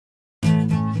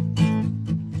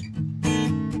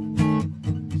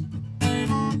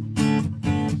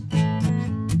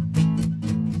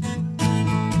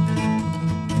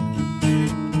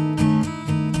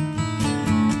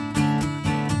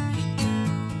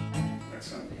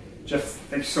Jeff,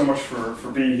 thank you so much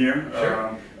for being here.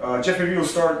 Sure. Jeff, maybe you'll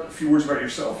start a few words about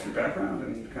yourself, your background,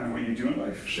 and kind of what you do in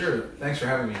life. Sure. Thanks for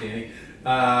having me, Danny.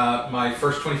 My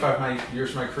first 25 years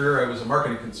of my career, I was a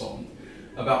marketing consultant.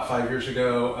 About 5 years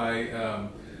ago, I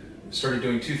started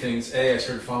doing two things. A, I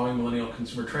started following millennial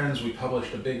consumer trends. We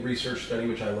published a big research study,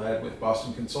 which I led with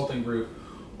Boston Consulting Group,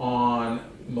 on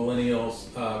millennials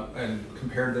and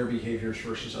compared their behaviors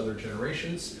versus other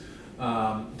generations.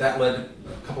 That led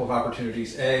to a couple of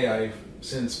opportunities. A, I've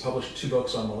since published 2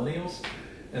 books on millennials.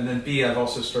 And then B, I've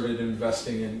also started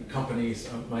investing in companies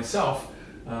myself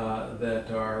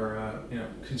that are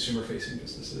consumer-facing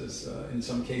businesses in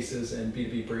some cases, and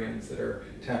B2B brands that are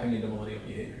tapping into millennial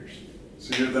behaviors.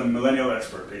 So you're the millennial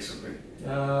expert, basically.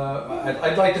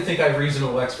 I'd like to think I have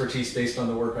reasonable expertise based on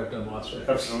the work I've done last week.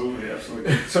 Absolutely,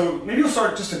 absolutely. So maybe we'll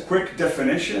start just a quick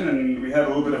definition, and we had a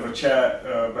little bit of a chat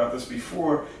about this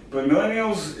before, but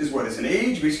millennials is what? Is an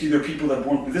age? Basically, they're people that are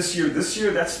born this year,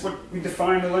 that's what we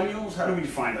define millennials? How do we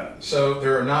define that? So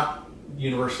there are not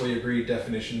universally agreed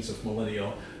definitions of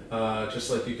millennial. Just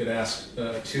like you could ask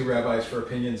 2 rabbis for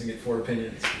opinions and get 4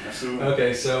 opinions. Absolutely.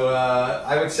 Okay, so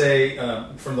I would say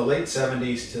from the late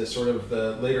 70s to sort of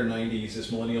the later 90s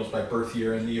is millennials by birth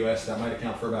year in the US. That might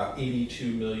account for about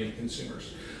 82 million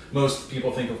consumers. Most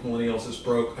people think of millennials as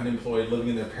broke, unemployed, living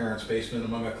in their parents' basement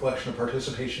among a collection of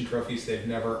participation trophies they've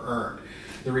never earned.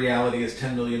 The reality is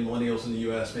 10 million millennials in the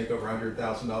US make over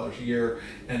 $100,000 a year,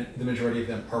 and the majority of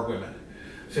them are women.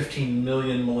 15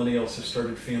 million millennials have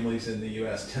started families in the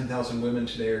US. 10,000 women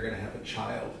today are going to have a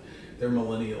child. They're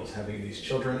millennials having these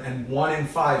children, and 1 in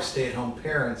 5 stay-at-home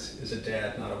parents is a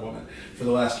dad, not a woman. For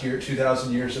the last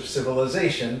 2,000 years of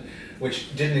civilization,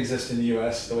 which didn't exist in the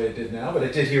US the way it did now, but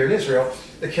it did here in Israel,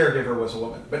 the caregiver was a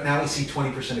woman. But now we see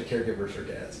 20% of caregivers are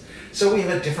dads. So we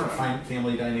have a different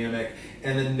family dynamic,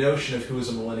 and the notion of who is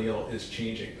a millennial is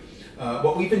changing.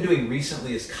 What we've been doing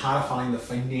recently is codifying the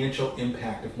financial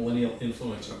impact of millennial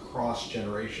influence across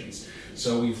generations.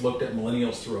 So we've looked at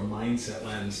millennials through a mindset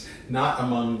lens, not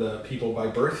among the people by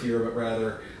birth year, but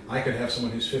rather I could have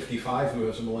someone who's 55 who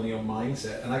has a millennial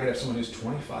mindset, and I could have someone who's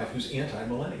 25 who's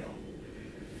anti-millennial.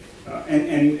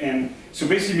 And so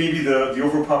basically maybe the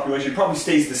overall population probably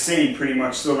stays the same, pretty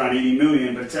much still around 80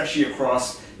 million, but it's actually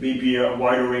across maybe a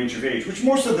wider range of age, which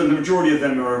most of them, the majority of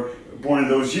them are born in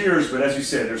those years, but as you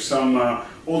said, there's some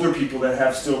older people that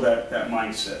have still that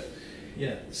mindset.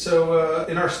 Yeah, so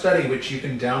in our study, which you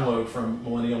can download from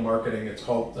Millennial Marketing, it's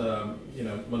called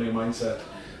Millennial Mindset,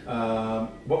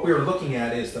 what we were looking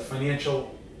at is the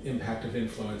financial impact of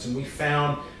influence, and we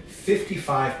found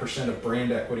 55% of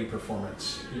brand equity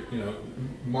performance,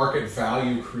 market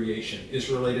value creation, is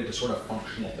related to sort of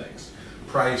functional things.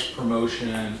 Price,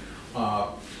 promotion,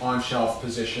 on-shelf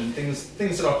position,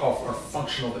 things that I'll call are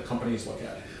functional that companies look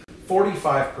at.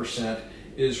 45%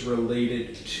 is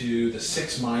related to the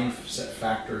 6 mindset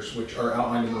factors, which are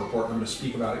outlined in the report I'm going to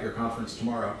speak about at your conference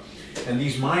tomorrow. And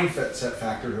these mindset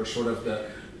factors are sort of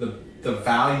the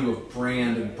value of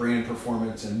brand and brand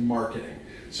performance and marketing.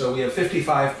 So we have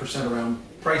 55% around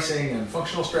pricing and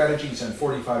functional strategies, and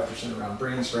 45% around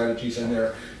brand strategies, and there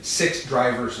are 6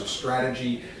 drivers of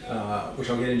strategy, which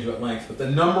I'll get into at length. But the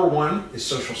number 1 is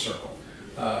social circle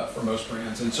for most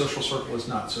brands, and social circle is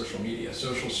not social media.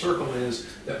 Social circle is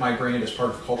that my brand is part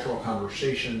of cultural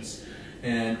conversations,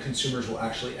 and consumers will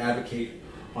actually advocate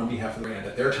on behalf of the brand.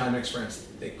 At their time and experience,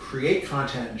 they create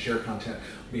content and share content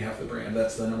on behalf of the brand.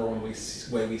 That's the number 1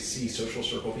 way we see social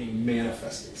circle being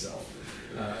manifest itself.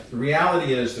 The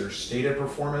reality is there's stated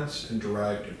performance and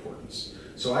derived importance.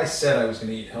 So I said I was going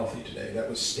to eat healthy today. That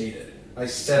was stated. I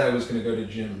said I was going to go to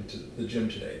the gym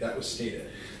today. That was stated.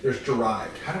 There's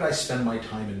derived. How did I spend my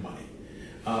time and money?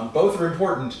 Both are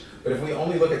important, but if we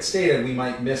only look at stated, we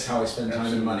might miss how I spend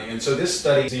time and money. And so this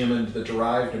study examined the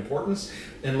derived importance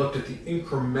and looked at the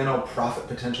incremental profit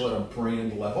potential at a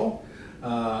brand level.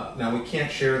 Now we can't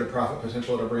share the profit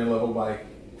potential at a brand level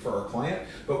for our client,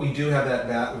 but we do have that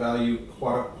value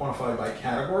quantified by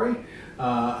category,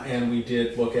 and we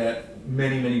did look at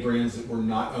many brands that were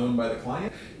not owned by the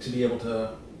client to be able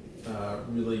to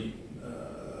really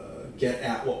get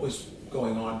at what was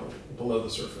going on below the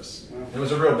surface. Wow. And it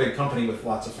was a real big company with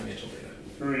lots of financial data.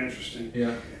 Very interesting.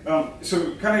 Yeah.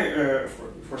 So kind of,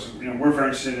 of course, we're very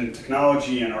interested in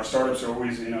technology, and our startups are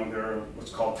always, they're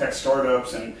what's called tech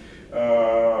startups, and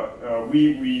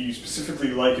we specifically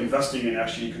like investing in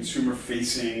actually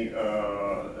consumer-facing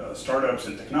startups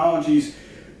and technologies.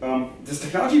 Does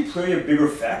technology play a bigger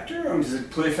factor? Does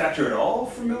it play a factor at all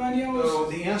for millennials?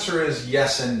 So the answer is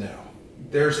yes and no.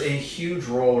 There's a huge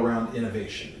role around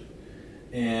innovation.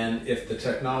 And if the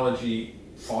technology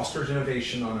fosters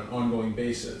innovation on an ongoing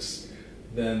basis,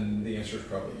 then the answer is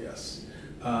probably yes.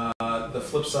 The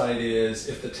flip side is,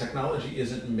 if the technology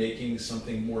isn't making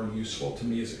something more useful to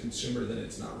me as a consumer, then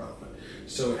it's not relevant.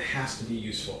 So it has to be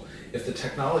useful. If the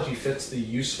technology fits the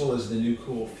useful as the new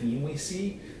cool theme we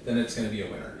see, then it's going to be a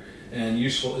winner. And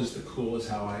useful is the cool is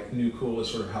new cool is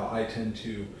sort of how I tend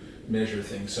to measure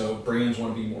things. So brands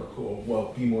want to be more cool.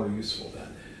 Well, be more useful then.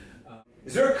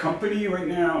 Is there a company right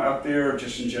now out there,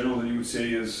 just in general, that you would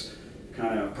say is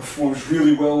kind of performs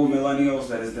really well with millennials,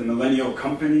 that is the millennial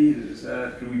company?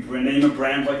 Can we name a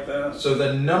brand like that? So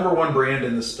the number one brand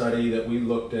in the study that we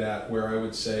looked at, where I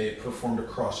would say it performed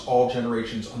across all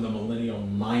generations on the millennial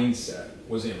mindset,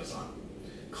 was Amazon.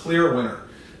 Clear winner.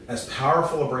 As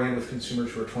powerful a brand with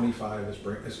consumers who are 25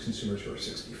 as consumers who are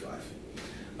 65.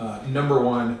 Number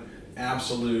one,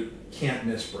 absolute can't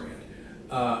miss brand.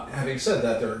 Having said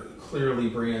that, there are clearly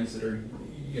brands that are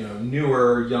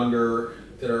newer, younger,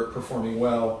 that are performing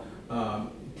well.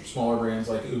 Smaller brands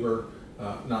like Uber,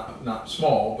 not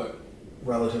small, but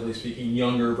relatively speaking,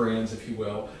 younger brands, if you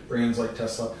will. Brands like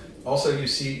Tesla. Also, you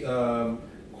see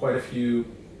quite a few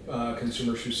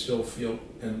consumers who still feel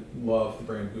and love the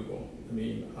brand Google. I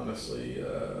mean, honestly,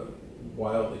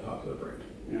 wildly popular brand.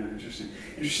 Yeah,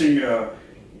 interesting.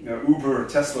 Uber,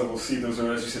 Tesla, we'll see, those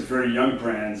are, as you said, very young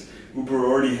brands. Uber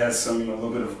already has a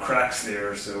little bit of cracks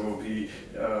there, so it will be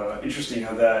interesting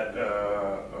how that,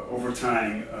 over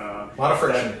time... a lot of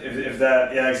friction.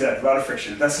 Yeah, exactly, a lot of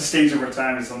friction. If that sustains over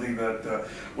time, is something that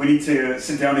we need to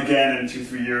sit down again in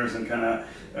 2-3 years and kind of...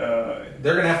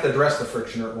 They're going to have to address the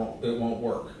friction, or it won't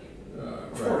work.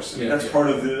 Of course, I mean, that's part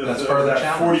of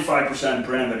that 45%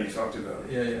 brand that you talked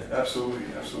about. Yeah. Absolutely.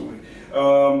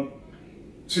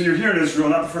 So you're here in Israel,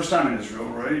 not the first time in Israel,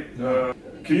 right? No.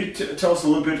 Can you tell us a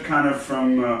little bit kind of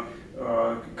from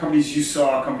companies you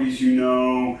saw, companies you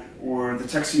know, or the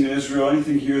tech scene in Israel,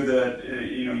 anything here that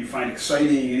you find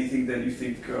exciting, anything that you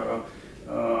think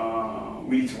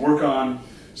we need to work on?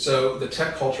 So the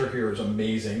tech culture here is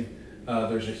amazing.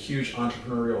 There's a huge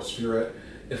entrepreneurial spirit.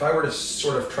 If I were to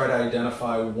sort of try to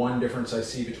identify one difference I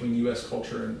see between U.S.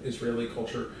 culture and Israeli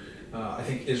culture, I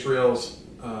think Israel's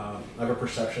I have a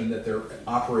perception that they're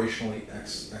operationally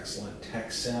excellent,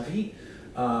 tech savvy.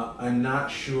 I'm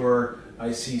not sure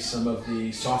I see some of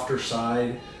the softer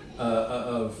side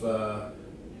of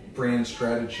brand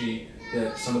strategy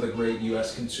that some of the great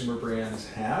U.S. consumer brands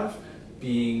have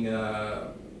being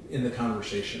in the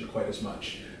conversation quite as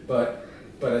much. But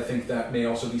I think that may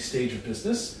also be stage of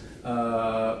business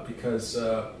because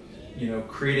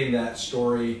creating that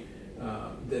story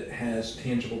that has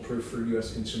tangible proof for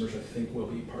U.S. consumers, I think, will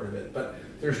be part of it. But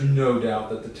there's no doubt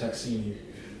that the tech scene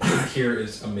here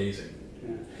is amazing.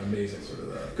 Yeah. Amazing, sort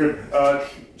of. Good,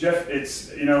 Jeff.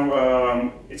 It's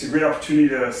it's a great opportunity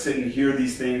to sit and hear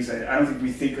these things. I don't think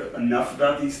we think enough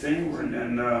about these things,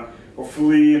 and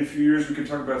hopefully in a few years we can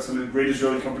talk about some of the great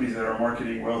Israeli companies that are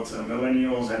marketing well to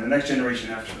millennials and the next generation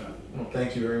after that. Well,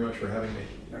 thank you very much for having me.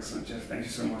 Excellent, Jeff. Thank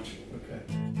you so much.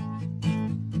 Okay.